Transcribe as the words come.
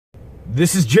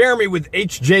This is Jeremy with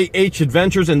HJH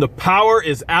Adventures, and the power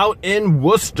is out in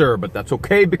Wooster, but that's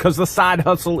okay because the side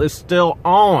hustle is still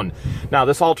on. Now,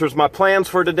 this alters my plans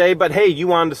for today, but hey, you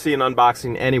wanted to see an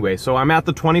unboxing anyway, so I'm at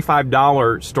the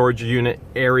 $25 storage unit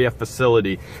area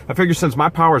facility. I figure since my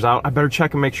power's out, I better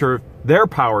check and make sure their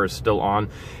power is still on,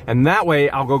 and that way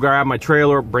I'll go grab my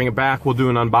trailer, bring it back, we'll do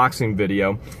an unboxing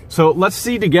video. So let's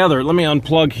see together. Let me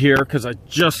unplug here because I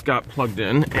just got plugged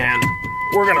in, and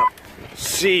we're gonna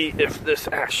see if this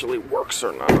actually works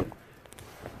or not.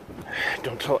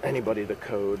 Don't tell anybody the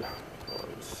code.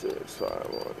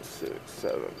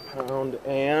 165167 pound,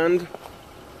 and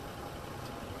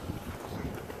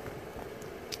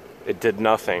it did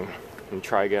nothing. And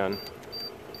try again.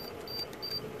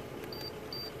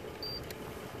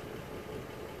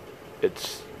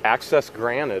 It's access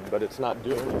granted, but it's not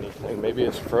doing anything. Maybe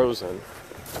it's frozen.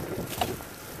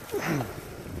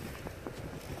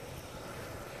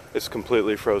 It's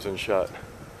completely frozen shut.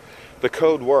 The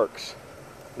code works.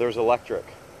 There's electric.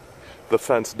 The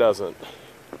fence doesn't.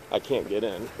 I can't get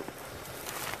in.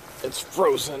 It's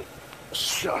frozen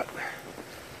shut.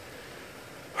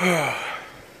 The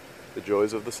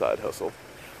joys of the side hustle.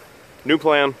 New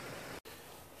plan.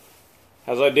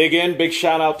 As I dig in, big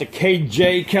shout out to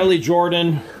KJ Kelly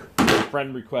Jordan. A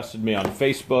friend requested me on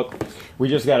Facebook. We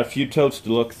just got a few totes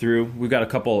to look through. We've got a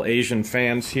couple Asian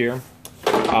fans here.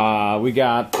 We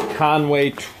got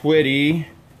Conway Twitty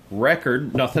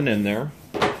record, nothing in there.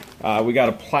 We got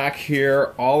a plaque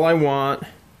here. All I want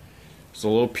is a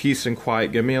little peace and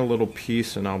quiet. Give me a little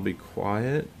peace and I'll be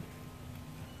quiet.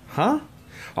 Huh?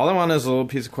 All I want is a little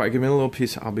piece of quiet. Give me a little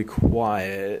piece, I'll be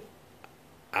quiet.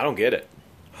 I don't get it.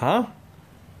 Huh?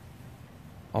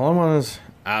 All I want is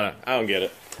I don't get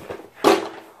it.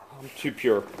 I'm too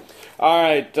pure.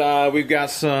 Alright, we've got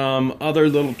some other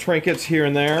little trinkets here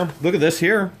and there. Look at this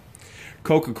here.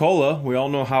 Coca-Cola. We all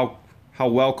know how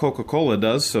well Coca-Cola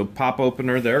does. So pop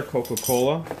opener there,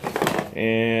 Coca-Cola.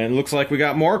 And looks like we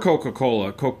got more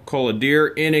Coca-Cola. Coca-Cola Deer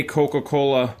in a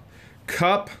Coca-Cola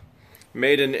cup.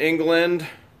 Made in England.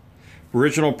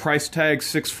 Original price tag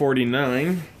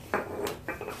 $6.49.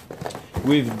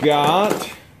 We've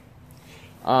got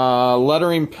a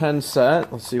lettering pen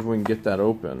set. Let's see if we can get that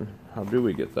open. How do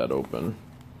we get that open?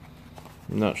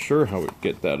 I'm not sure how we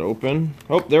get that open.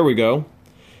 Oh, there we go.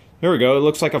 There we go. It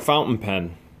looks like a fountain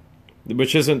pen,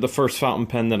 which isn't the first fountain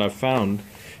pen that I've found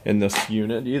in this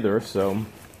unit either. So,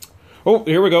 oh,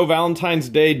 here we go. Valentine's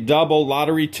Day double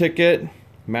lottery ticket.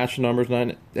 Match numbers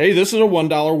 9. Hey, this is a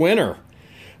 $1 winner.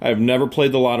 I've never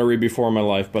played the lottery before in my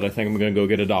life, but I think I'm going to go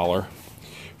get $1.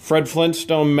 Fred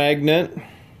Flintstone magnet.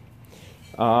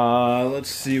 Let's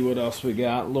see what else we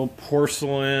got. A little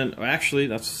porcelain. Actually,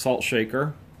 that's a salt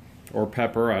shaker or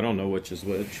pepper. I don't know which is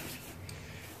which.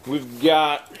 We've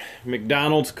got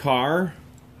McDonald's car.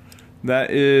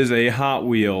 That is a Hot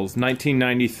Wheels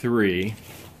 1993.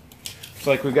 Looks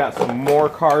like we've got some more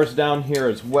cars down here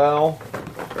as well.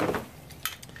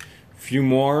 A few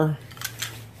more.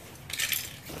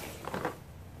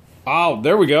 Oh,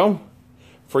 there we go.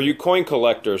 For you coin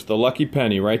collectors, the lucky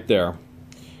penny right there.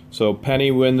 So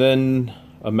penny within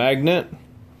a magnet.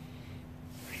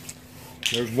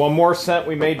 There's one more set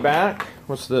we made back.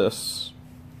 What's this?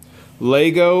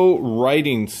 Lego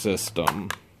writing system.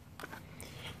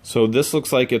 So this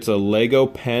looks like it's a Lego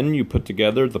pen you put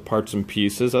together, the parts and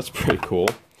pieces. That's pretty cool.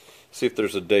 See if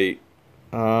there's a date.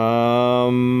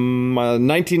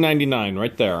 1999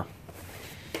 right there.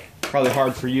 Probably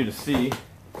hard for you to see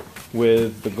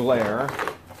with the glare.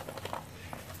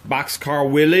 Boxcar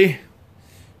Willie.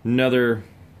 Another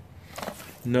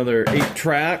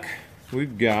 8-track.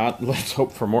 We've got, let's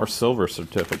hope for more silver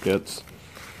certificates.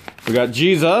 We got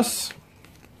Jesus.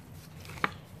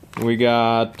 We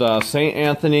got St.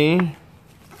 Anthony.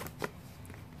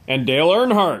 And Dale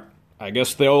Earnhardt. I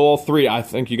guess they all three. I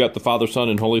think you got the Father, Son,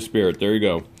 and Holy Spirit. There you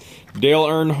go. Dale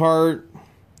Earnhardt.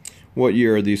 What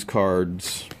year are these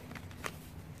cards?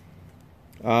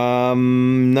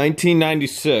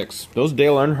 1996. Those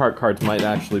Dale Earnhardt cards might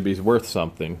actually be worth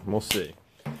something. We'll see.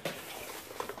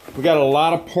 We got a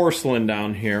lot of porcelain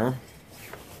down here.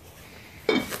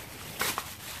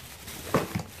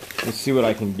 Let's see what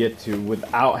I can get to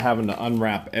without having to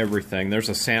unwrap everything. There's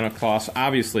a Santa Claus.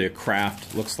 Obviously a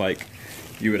craft. Looks like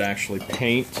you would actually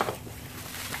paint.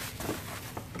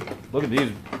 Look at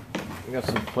these. We got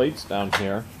some plates down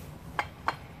here.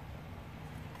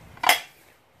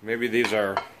 Maybe these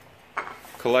are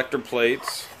collector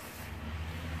plates.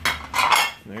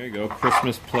 There you go,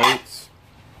 Christmas plates.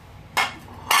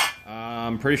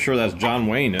 I'm pretty sure that's John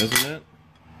Wayne, isn't it?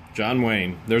 John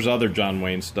Wayne. There's other John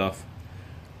Wayne stuff.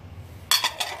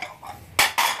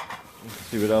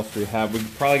 see what else we have. We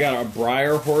probably got a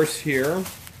Briar horse here.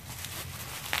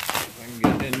 If I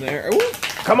can get in there. Ooh,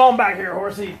 come on back here,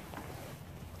 horsey.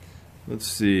 Let's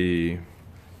see.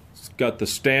 It's got the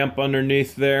stamp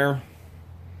underneath there.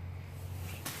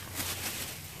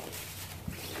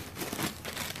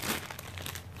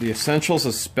 The Essentials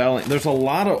of Spelling. There's a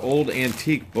lot of old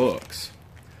antique books.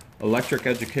 Electric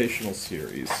Educational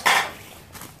Series.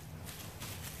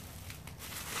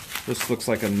 This looks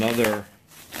like another...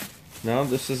 No,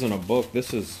 this isn't a book.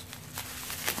 This is...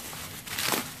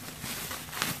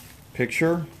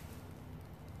 Picture?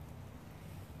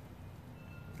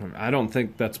 I don't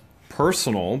think that's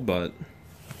personal, but...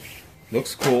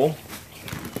 Looks cool.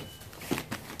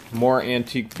 More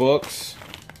antique books.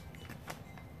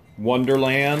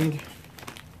 Wonderland.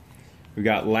 We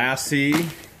got Lassie.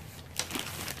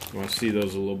 You want to see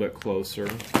those a little bit closer.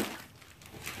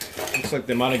 Looks like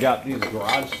they might have got these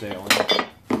garage sailing.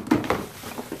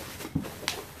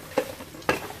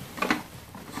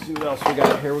 Let's see what else we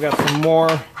got here. We got some more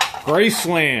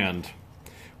Graceland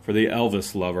for the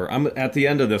Elvis lover. At the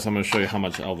end of this, I'm going to show you how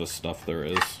much Elvis stuff there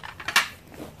is.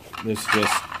 There's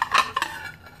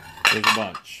a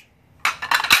bunch.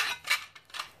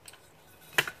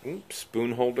 Oops,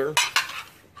 spoon holder.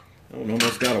 Oh, it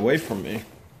almost got away from me.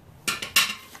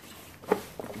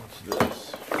 What's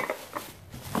this?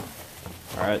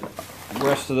 Alright, the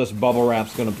rest of this bubble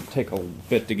wrap's going to take a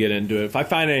bit to get into it. If I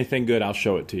find anything good, I'll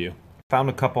show it to you.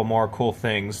 Found a couple more cool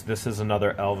things. This is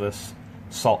another Elvis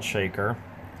salt shaker,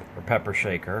 or pepper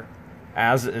shaker.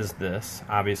 As is this,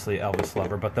 obviously Elvis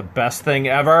lover. But the best thing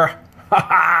ever,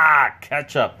 haha,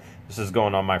 ketchup. This is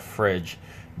going on my fridge.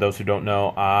 Those who don't know,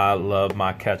 I love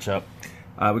my ketchup.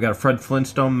 We got a Fred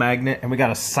Flintstone magnet, and we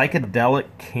got a psychedelic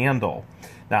candle.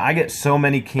 Now, I get so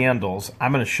many candles.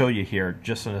 I'm going to show you here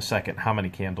just in a second how many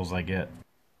candles I get.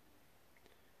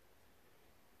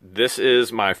 This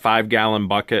is my 5-gallon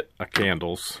bucket of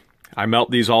candles. I melt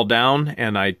these all down,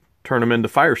 and I turn them into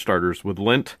fire starters with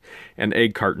lint and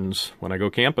egg cartons when I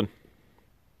go camping.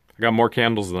 I got more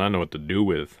candles than I know what to do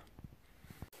with.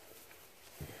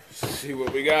 Let's see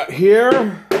what we got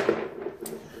here.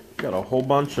 Got a whole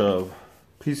bunch of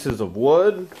pieces of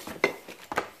wood.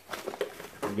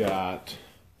 We got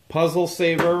puzzle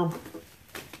saver.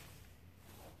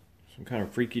 Some kind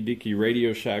of freaky deaky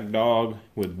Radio Shack dog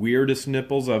with weirdest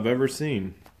nipples I've ever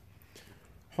seen.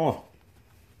 Huh.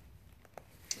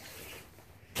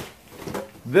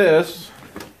 This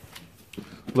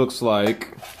looks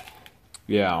like,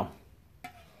 yeah,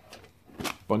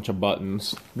 bunch of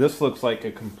buttons. This looks like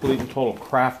a complete and total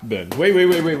craft bin.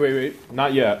 Wait.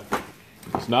 Not yet.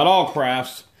 It's not all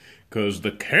crafts, because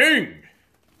the king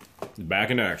is back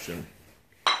in action.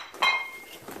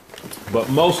 But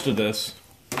most of this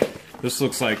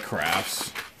looks like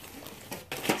crafts.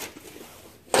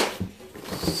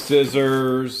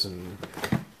 Scissors and...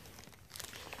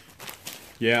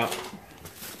 yeah.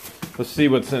 Let's see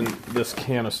what's in this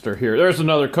canister here. There's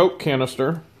another Coke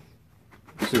canister.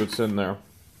 Let's see what's in there.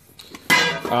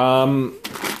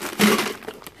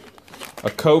 A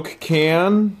Coke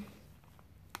can,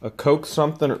 a Coke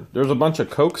something. There's a bunch of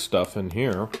Coke stuff in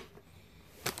here.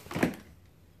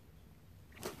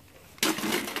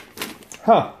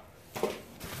 Huh.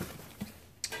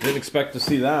 Didn't expect to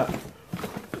see that.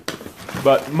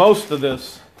 But most of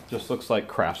this just looks like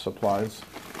craft supplies.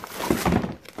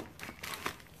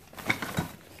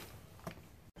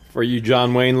 For you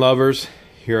John Wayne lovers,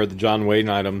 here are the John Wayne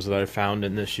items that I found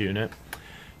in this unit.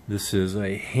 This is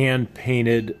a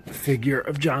hand-painted figure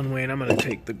of John Wayne. I'm going to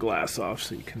take the glass off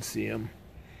so you can see him.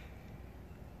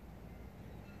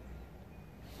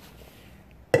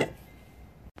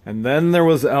 And then there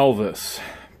was Elvis.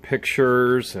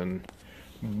 Pictures and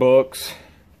books,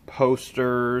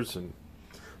 posters and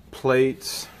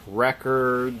plates,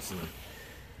 records, and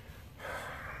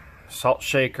salt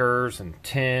shakers and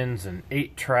tins and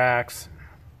 8-tracks.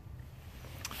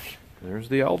 There's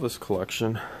the Elvis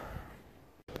collection.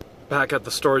 Back at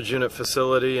the storage unit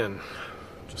facility, and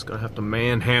just gonna have to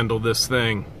manhandle this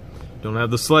thing. Don't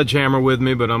have the sledgehammer with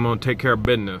me, but I'm gonna take care of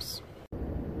business.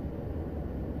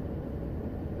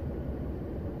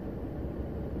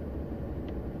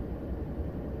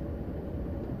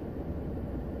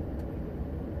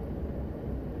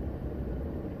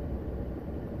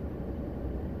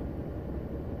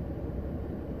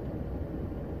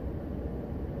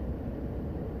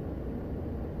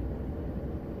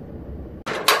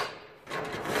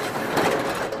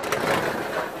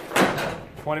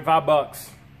 $25.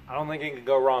 I don't think you can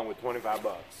go wrong with 25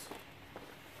 bucks.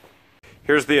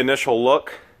 Here's the initial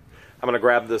look. I'm gonna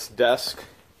grab this desk,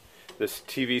 this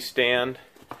TV stand,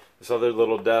 this other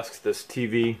little desk, this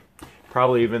TV,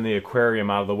 Probably even the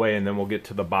aquarium out of the way, and then we'll get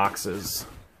to the boxes.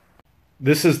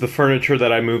 This is the furniture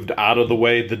that I moved out of the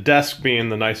way. The desk being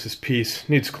the nicest piece,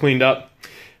 needs cleaned up.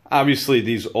 Obviously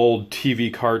these old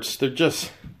TV carts, they're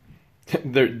just,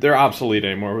 they're obsolete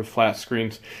anymore with flat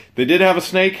screens. They did have a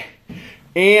snake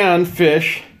and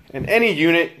fish, and any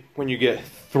unit, when you get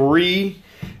 3,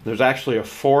 there's actually a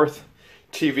 4th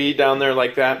TV down there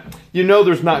like that, you know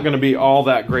there's not going to be all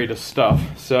that great of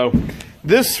stuff. So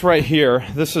this right here,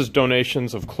 this is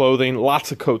donations of clothing,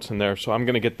 lots of coats in there, so I'm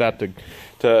going to get that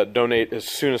to donate as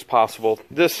soon as possible.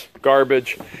 This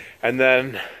garbage, and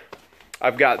then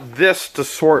I've got this to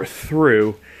sort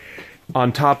through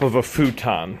on top of a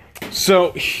futon.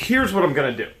 So here's what I'm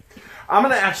going to do. I'm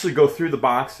going to actually go through the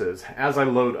boxes as I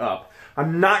load up.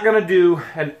 I'm not going to do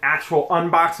an actual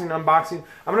unboxing.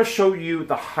 I'm going to show you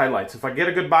the highlights. If I get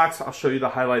a good box, I'll show you the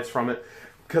highlights from it.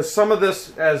 Because some of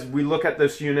this, as we look at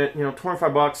this unit, you know,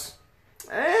 25 bucks,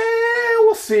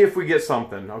 we'll see if we get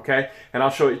something, okay? And I'll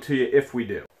show it to you if we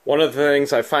do. One of the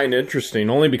things I find interesting,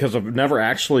 only because I've never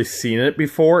actually seen it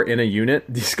before in a unit,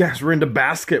 these guys were into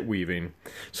basket weaving.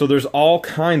 So there's all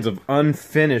kinds of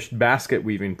unfinished basket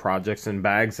weaving projects and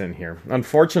bags in here.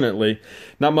 Unfortunately,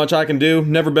 not much I can do.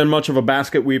 Never been much of a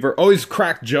basket weaver. Always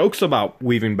crack jokes about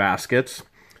weaving baskets.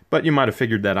 But you might have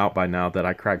figured that out by now, that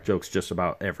I crack jokes just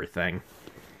about everything.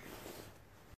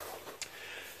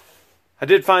 I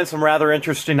did find some rather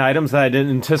interesting items that I didn't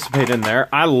anticipate in there.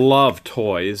 I love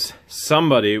toys.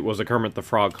 Somebody was a Kermit the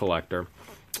Frog collector.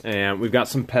 And we've got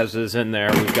some Pezzes in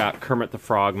there. We've got Kermit the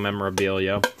Frog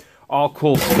memorabilia. All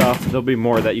cool stuff. There'll be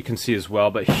more that you can see as well.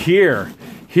 But here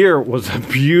was a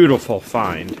beautiful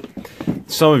find.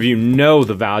 Some of you know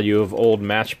the value of old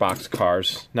Matchbox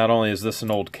cars. Not only is this an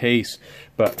old case,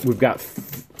 but we've got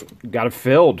it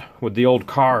filled with the old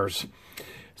cars.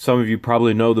 Some of you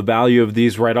probably know the value of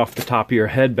these right off the top of your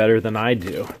head better than I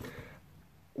do.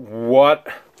 What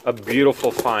a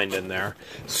beautiful find in there.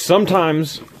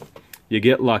 Sometimes you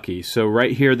get lucky. So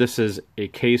right here, this is a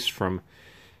case from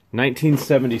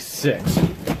 1976.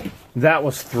 That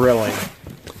was thrilling.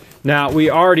 Now, we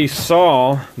already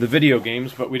saw the video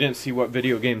games, but we didn't see what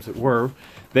video games it were.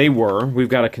 We've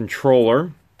got a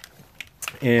controller,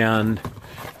 and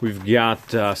we've got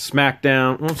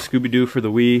Smackdown, Scooby-Doo for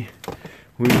the Wii.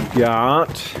 We've got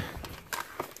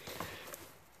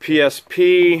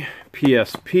PSP,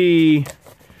 PSP,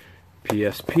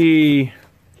 we've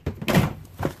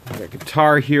got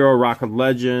Guitar Hero, Rock of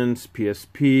Legends,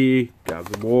 PSP,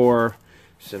 Gods of War,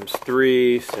 Sims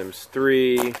 3,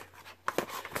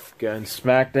 got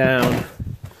Smackdown.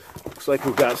 Looks like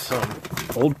we've got some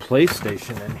old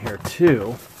PlayStation in here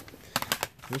too.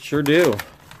 We sure do.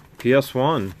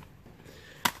 PS1.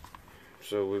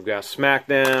 So we've got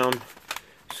Smackdown.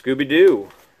 Scooby-Doo.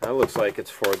 That looks like it's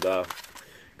for the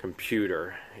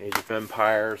computer. Age of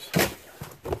Empires.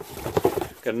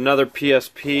 Got another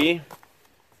PSP.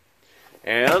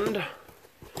 And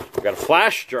we've got a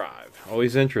flash drive.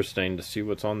 Always interesting to see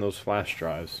what's on those flash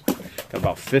drives. Got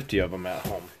about 50 of them at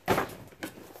home.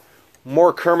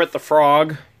 More Kermit the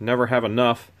Frog. Never have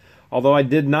enough. Although I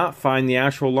did not find the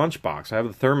actual lunchbox. I have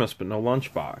the thermos, but no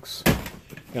lunchbox.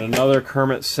 Got another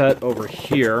Kermit set over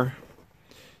here.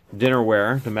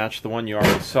 Dinnerware to match the one you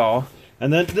already saw.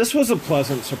 And then this was a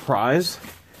pleasant surprise.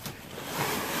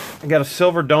 I got a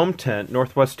Silver Dome tent,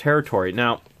 Northwest Territory.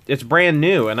 Now, it's brand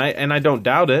new, and I don't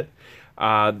doubt it.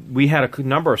 We had a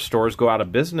number of stores go out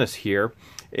of business here,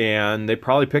 and they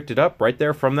probably picked it up right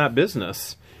there from that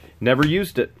business. Never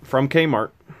used it. From Kmart.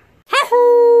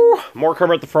 Ha-hoo! More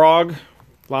Kermit the Frog.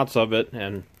 Lots of it,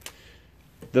 and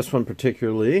this one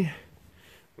particularly,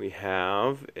 we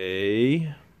have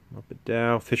a... up and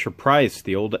down, Fisher Price,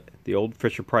 the old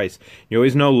Fisher Price. You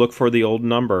always know, look for the old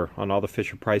number on all the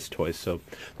Fisher Price toys, so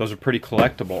those are pretty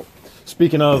collectible.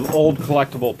 Speaking of old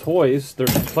collectible toys,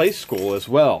 there's Play School as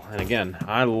well. And again,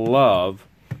 I love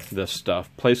this stuff.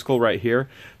 Play School right here.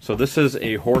 So this is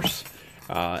a horse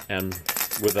and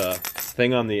with a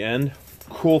thing on the end.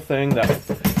 Cool thing that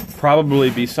would probably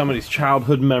be somebody's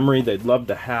childhood memory they'd love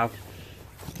to have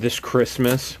this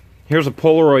Christmas. Here's a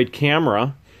Polaroid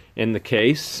camera in the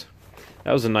case.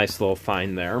 That was a nice little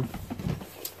find there.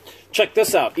 Check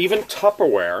this out. Even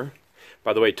Tupperware.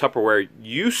 By the way, Tupperware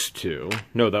used to...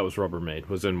 No, that was Rubbermaid.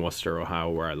 Was in Wooster, Ohio,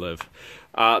 where I live.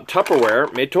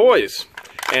 Tupperware made toys.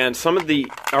 And some of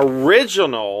the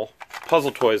original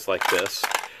puzzle toys like this,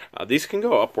 these can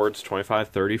go upwards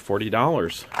 $25, $30,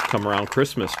 $40 come around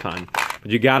Christmas time. But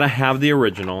you gotta have the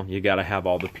original. You gotta have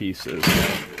all the pieces.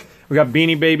 We got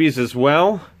Beanie Babies as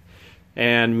well.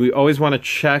 And we always want to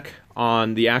check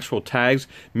on the actual tags.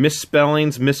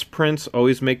 Misspellings, misprints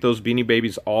always make those Beanie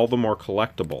Babies all the more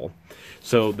collectible.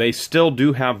 So they still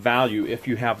do have value if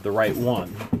you have the right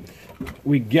one.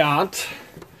 We got...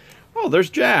 Oh, there's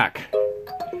Jack.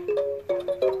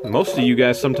 Most of you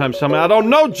guys sometimes tell me I don't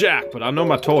know Jack, but I know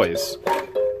my toys.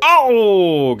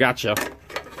 Oh, gotcha.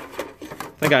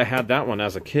 I think I had that one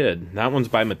as a kid. That one's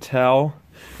by Mattel.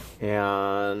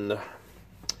 And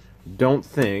don't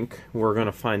think we're going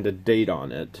to find a date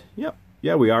on it. Yep,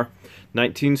 yeah we are.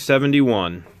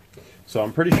 1971. So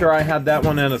I'm pretty sure I had that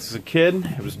one as a kid.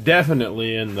 It was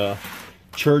definitely in the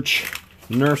church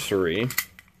nursery.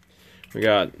 We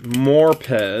got more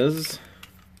Pez.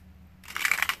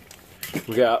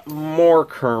 We got more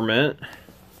Kermit.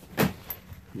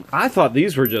 I thought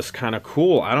these were just kind of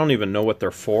cool. I don't even know what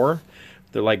they're for.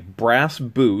 They're like brass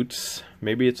boots.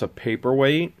 Maybe it's a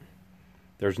paperweight.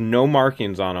 There's no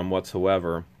markings on them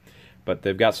whatsoever, but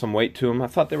they've got some weight to them. I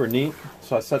thought they were neat,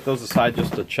 so I set those aside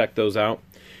just to check those out.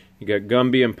 You got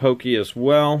Gumby and Pokey as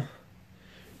well,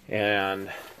 and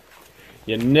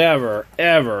you never,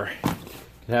 ever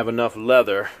can have enough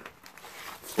leather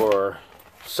for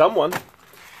someone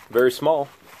very small.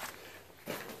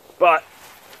 But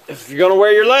if you're going to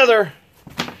wear your leather,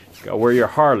 you got to wear your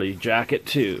Harley jacket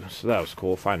too. So that was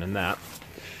cool finding that.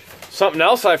 Something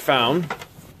else I found,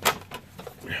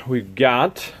 we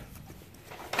got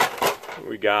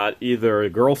either a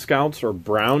Girl Scouts or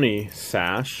Brownie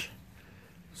sash.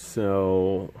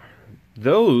 So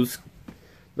those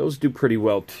do pretty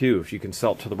well too if you can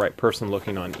sell it to the right person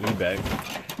looking on eBay.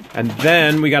 And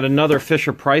then we got another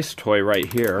Fisher-Price toy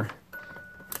right here.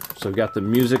 So we've got the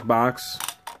music box.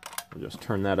 I'll just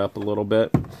turn that up a little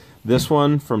bit. This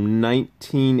one from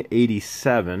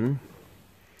 1987.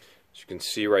 As you can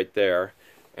see right there.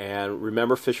 And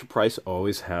remember, Fisher-Price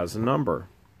always has a number.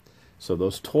 So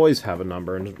those toys have a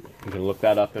number, and you can look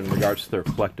that up in regards to their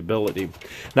collectability.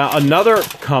 Now, another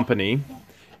company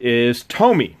is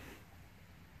Tomy.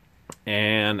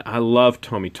 And I love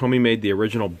Tomy. Tomy made the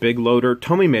original Big Loader.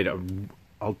 Tomy made a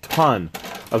ton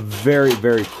of very,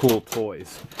 very cool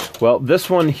toys. Well, this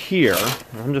one here,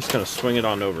 I'm just going to swing it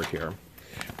on over here,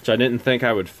 which I didn't think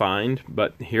I would find,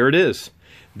 but here it is.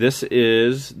 This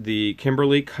is the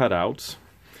Kimberly cutouts.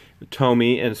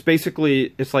 Tomy, and it's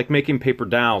basically, it's like making paper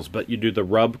dowels, but you do the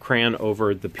rub crayon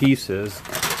over the pieces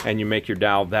and you make your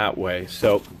dowel that way.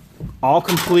 So all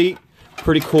complete,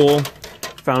 pretty cool.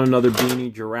 Found another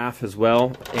beanie giraffe as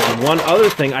well. And one other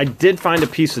thing, I did find a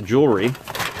piece of jewelry.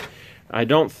 I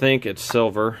don't think it's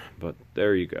silver, but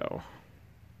there you go.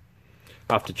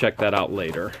 I'll have to check that out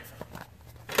later.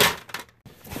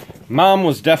 Mom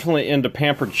was definitely into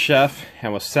Pampered Chef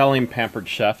and was selling Pampered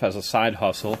Chef as a side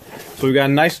hustle. So we got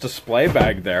a nice display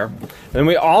bag there. Then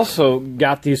we also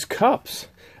got these cups.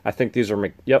 I think these are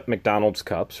McDonald's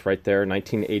cups right there,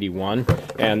 1981.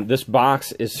 And this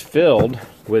box is filled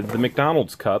with the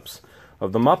McDonald's cups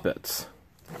of the Muppets.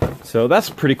 So that's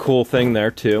a pretty cool thing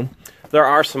there too. There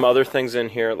are some other things in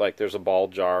here, like there's a ball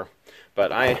jar.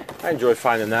 But I enjoy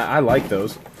finding that. I like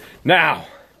those. Now,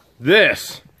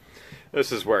 this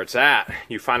is where it's at.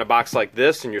 You find a box like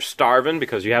this and you're starving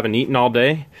because you haven't eaten all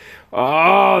day.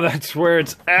 Oh, that's where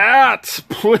it's at.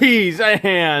 Please,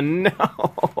 Ann.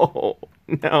 No.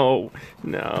 No.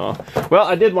 No. Well,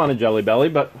 I did want a Jelly Belly,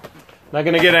 but not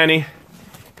going to get any.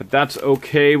 But that's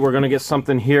okay. We're going to get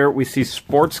something here. We see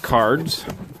sports cards.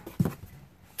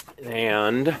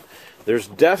 And there's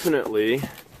definitely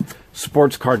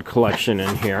sports card collection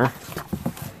in here.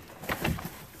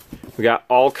 We got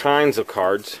all kinds of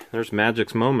cards. There's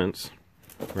Magic's Moments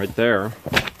right there.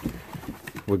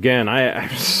 Again, I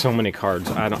have so many cards.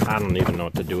 I don't even know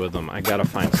what to do with them. I gotta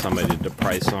find somebody to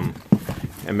price them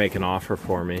and make an offer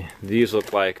for me. These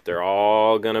look like they're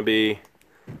all gonna be.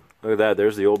 Look at that.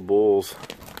 There's the old Bulls.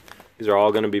 These are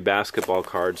all gonna be basketball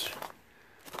cards.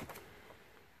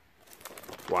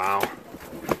 Wow.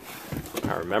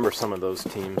 I remember some of those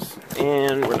teams,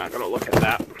 and we're not gonna look at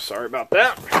that. Sorry about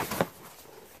that.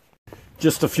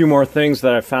 Just a few more things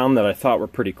that I found that I thought were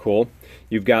pretty cool.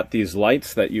 You've got these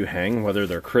lights that you hang, whether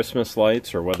they're Christmas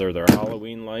lights or whether they're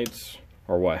Halloween lights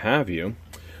or what have you.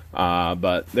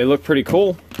 But they look pretty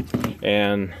cool,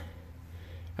 and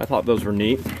I thought those were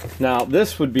neat. Now,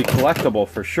 this would be collectible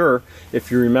for sure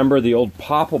if you remember the old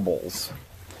Poppables.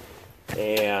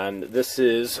 And this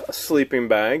is a sleeping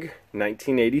bag,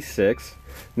 1986.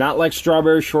 Not like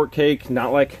Strawberry Shortcake,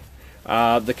 not like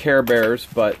the Care Bears,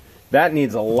 but that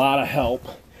needs a lot of help.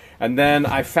 And then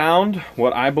I found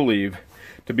what I believe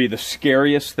to be the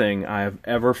scariest thing I have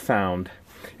ever found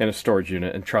in a storage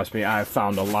unit. And trust me, I've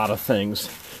found a lot of things.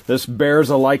 This bears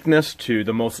a likeness to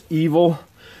the most evil,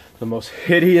 the most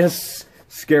hideous,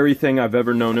 scary thing I've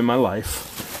ever known in my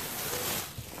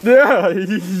life. Yeah,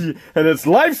 and it's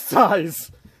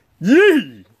life-size.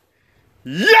 Yee!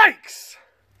 Yikes!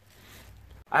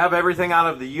 I have everything out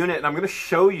of the unit, and I'm going to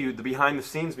show you the behind the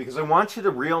scenes because I want you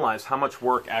to realize how much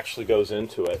work actually goes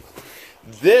into it.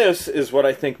 This is what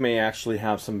I think may actually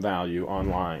have some value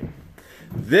online.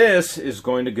 This is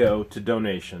going to go to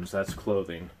donations. That's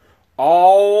clothing.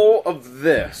 All of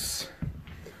this,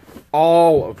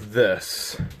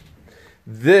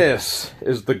 this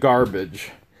is the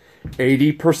garbage.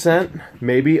 80%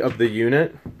 maybe of the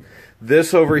unit.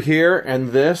 This over here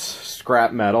and this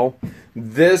scrap metal.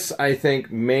 This I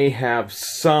think may have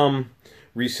some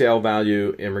resale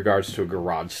value in regards to a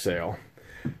garage sale.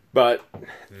 But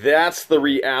that's the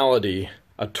reality.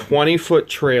 A 20-foot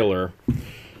trailer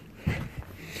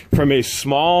from a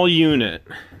small unit,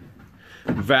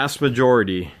 vast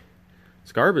majority,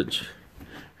 it's garbage.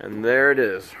 And there it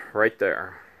is, right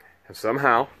there. And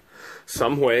somehow,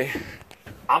 some way,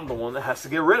 I'm the one that has to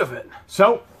get rid of it.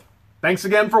 So, thanks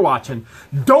again for watching.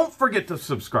 Don't forget to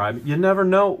subscribe. You never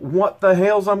know what the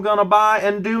Hales I'm gonna buy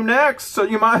and do next, so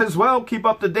you might as well keep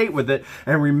up to date with it.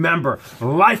 And remember,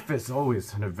 life is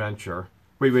always an adventure.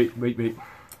 Wait.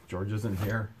 George isn't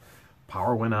here.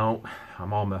 Power went out.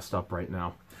 I'm all messed up right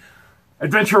now.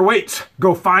 Adventure awaits.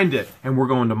 Go find it. And we're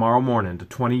going tomorrow morning to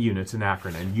 20 units in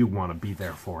Akron, and you want to be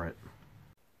there for it.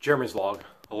 Jeremy's log,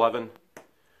 11.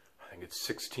 I think it's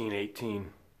 16:18.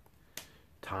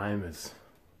 Time has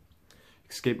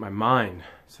escaped my mind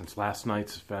since last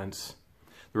night's events.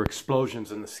 There were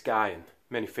explosions in the sky, and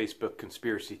many Facebook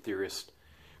conspiracy theorists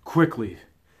quickly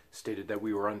stated that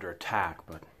we were under attack,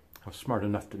 but I was smart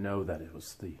enough to know that it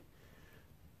was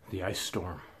the ice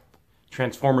storm.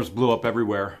 Transformers blew up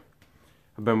everywhere.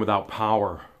 I've been without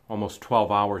power almost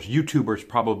 12 hours. YouTubers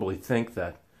probably think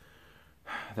that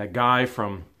that guy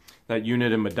from that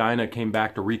unit in Medina came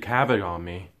back to wreak havoc on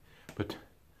me, but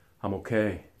I'm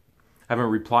okay. I haven't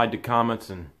replied to comments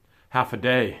in half a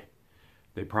day.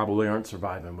 They probably aren't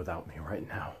surviving without me right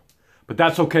now. But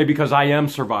that's okay because I am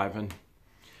surviving.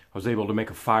 I was able to make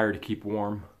a fire to keep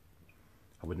warm.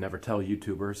 I would never tell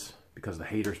YouTubers because the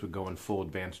haters would go in full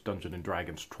advanced Dungeons &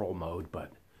 Dragons troll mode,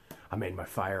 but I made my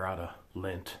fire out of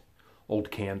lint,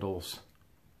 old candles,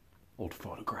 old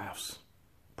photographs,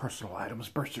 personal items,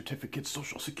 birth certificates,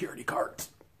 social security cards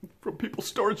from people's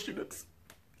storage units.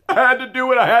 I had to do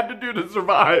what I had to do to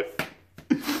survive.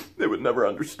 They would never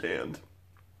understand.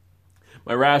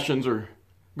 My rations are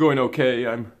going okay.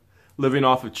 I'm living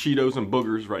off of Cheetos and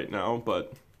boogers right now,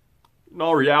 but in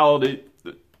all reality,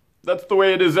 that's the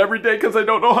way it is every day because I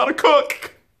don't know how to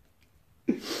cook.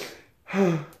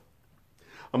 I'm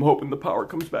hoping the power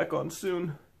comes back on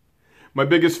soon. My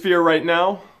biggest fear right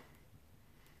now,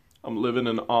 I'm living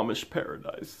in Amish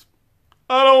paradise.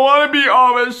 I don't want to be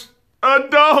Amish. I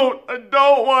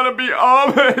don't want to be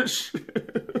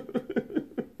Amish.